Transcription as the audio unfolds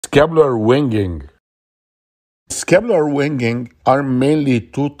Scapular winging. Scapular winging are mainly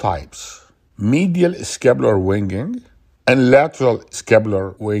two types: medial scapular winging and lateral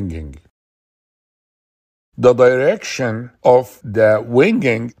scapular winging. The direction of the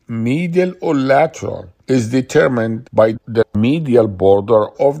winging, medial or lateral, is determined by the medial border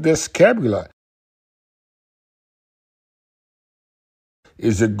of the scapula.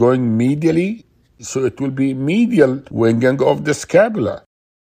 Is it going medially? So it will be medial winging of the scapula.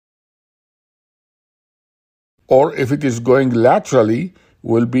 Or if it is going laterally,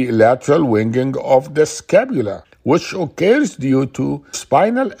 will be lateral winging of the scapula, which occurs due to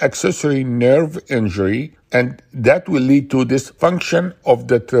spinal accessory nerve injury, and that will lead to dysfunction of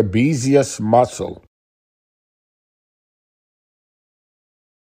the trapezius muscle.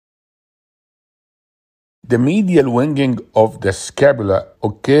 The medial winging of the scapula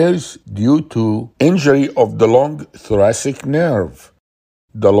occurs due to injury of the long thoracic nerve.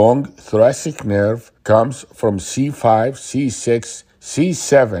 The long thoracic nerve comes from C5, C6,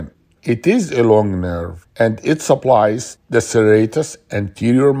 C7. It is a long nerve, and it supplies the serratus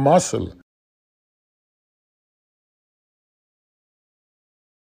anterior muscle.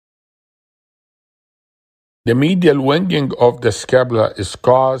 The medial winging of the scapula is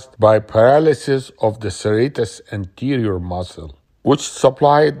caused by paralysis of the serratus anterior muscle, which is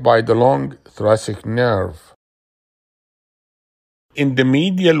supplied by the long thoracic nerve. In the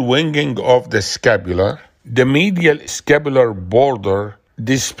medial winging of the scapula, the medial scapular border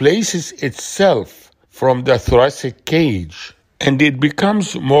displaces itself from the thoracic cage, and it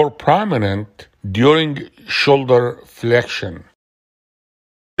becomes more prominent during shoulder flexion.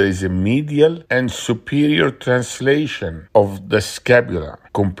 There is a medial and superior translation of the scapula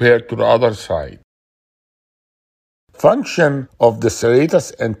compared to the other side. Function of the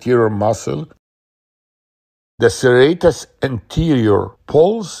serratus anterior muscle. The serratus anterior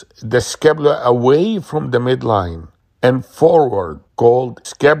pulls the scapula away from the midline and forward, called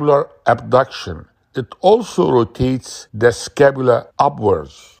scapular abduction. It also rotates the scapula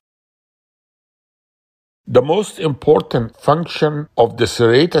upwards. The most important function of the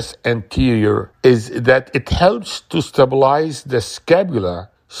serratus anterior is that it helps to stabilize the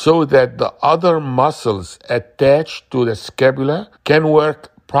scapula so that the other muscles attached to the scapula can work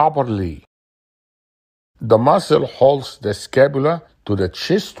properly. The muscle holds the scapula to the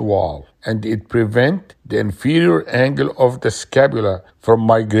chest wall, and it prevents the inferior angle of the scapula from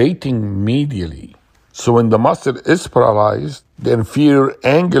migrating medially. So when the muscle is paralyzed, the inferior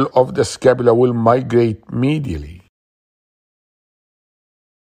angle of the scapula will migrate medially.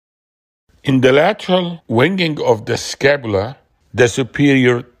 In the lateral winging of the scapula, the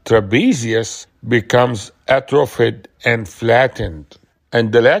superior trapezius becomes atrophied and flattened,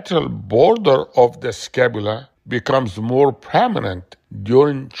 and the lateral border of the scapula becomes more prominent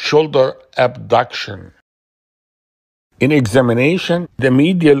during shoulder abduction. In examination, the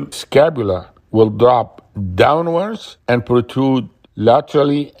medial scapula will drop downwards and protrude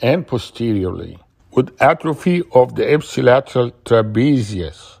laterally and posteriorly, with atrophy of the ipsilateral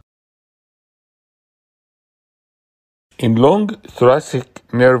trapezius. In long thoracic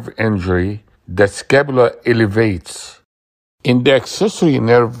nerve injury, the scapula elevates. In the accessory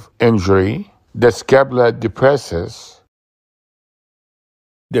nerve injury, the scapula depresses.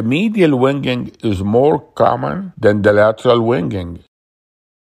 The medial winging is more common than the lateral winging.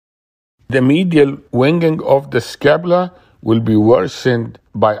 The medial winging of the scapula will be worsened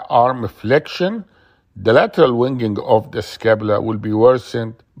by arm flexion. The lateral winging of the scapula will be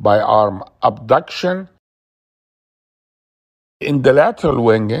worsened by arm abduction. In the lateral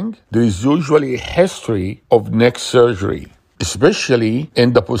winging, there is usually a history of neck surgery, especially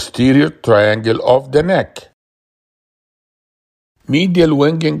in the posterior triangle of the neck. Medial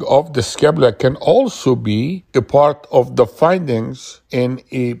winging of the scapula can also be a part of the findings in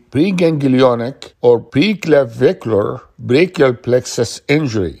a preganglionic or preclavicular brachial plexus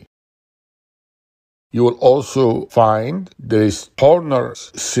injury. You will also find there is Horner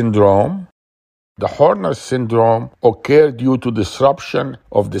syndrome. The Horner syndrome occurs due to disruption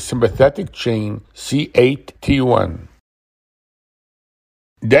of the sympathetic chain C8T1.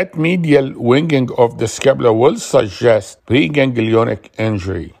 That medial winging of the scapula will suggest preganglionic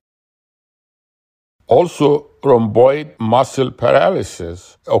injury. Also, rhomboid muscle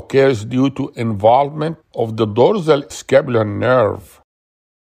paralysis occurs due to involvement of the dorsal scapular nerve.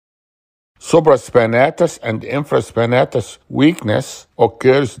 Supraspinatus and infraspinatus weakness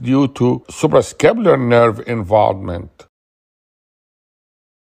occurs due to suprascapular nerve involvement.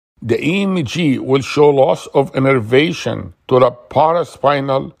 The EMG will show loss of innervation to the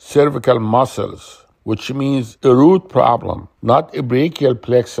paraspinal cervical muscles. which means a root problem, not a brachial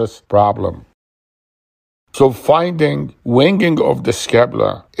plexus problem. So finding winging of the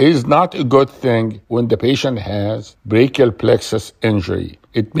scapula is not a good thing when the patient has brachial plexus injury.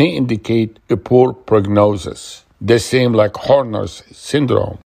 It may indicate a poor prognosis. The same like Horner's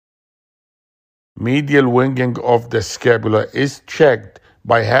syndrome. Medial winging of the scapula is checked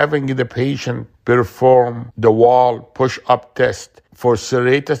by having the patient perform the wall push-up test for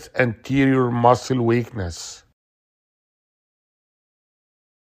serratus anterior muscle weakness.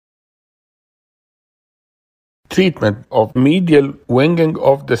 Treatment of medial winging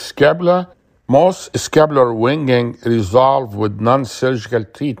of the scapula. Most scapular winging resolve with non-surgical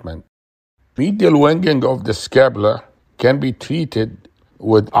treatment. Medial winging of the scapula can be treated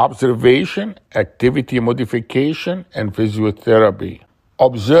with observation, activity modification, and physiotherapy.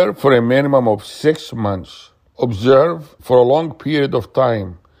 Observe for a minimum of 6 months. Observe for a long period of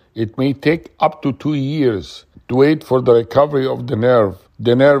time. It may take up to 2 years to wait for the recovery of the nerve.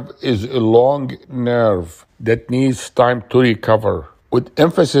 The nerve is a long nerve that needs time to recover, with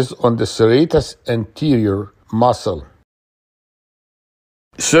emphasis on the serratus anterior muscle.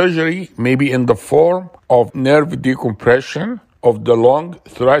 Surgery may be in the form of nerve decompression of the long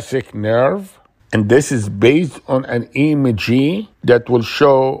thoracic nerve, and this is based on an EMG that will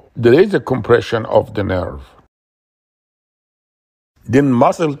show there is a compression of the nerve. Then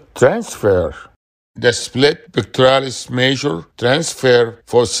muscle transfer. The split pectoralis major transfer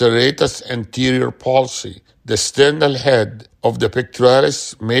for serratus anterior palsy. The sternal head of the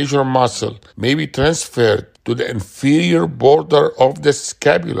pectoralis major muscle may be transferred to the inferior border of the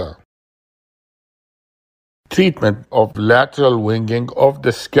scapula. Treatment of lateral winging of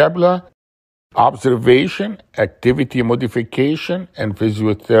the scapula. Observation, activity modification, and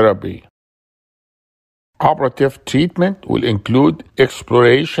physiotherapy. Operative treatment will include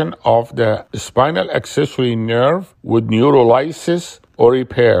exploration of the spinal accessory nerve with neurolysis or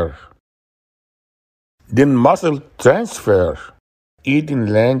repair. Then muscle transfer,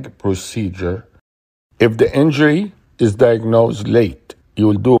 Eden-Lang procedure. If the injury is diagnosed late, you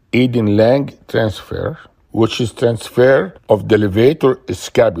will do Eden-Lang transfer, which is transfer of the levator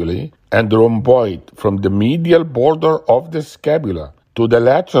scapulae and rhomboid from the medial border of the scapula to the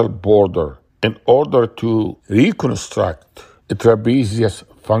lateral border in order to reconstruct a trapezius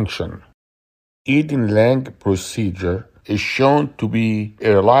function. Eden-Lang procedure is shown to be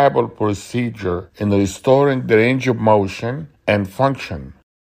a reliable procedure in restoring the range of motion and function.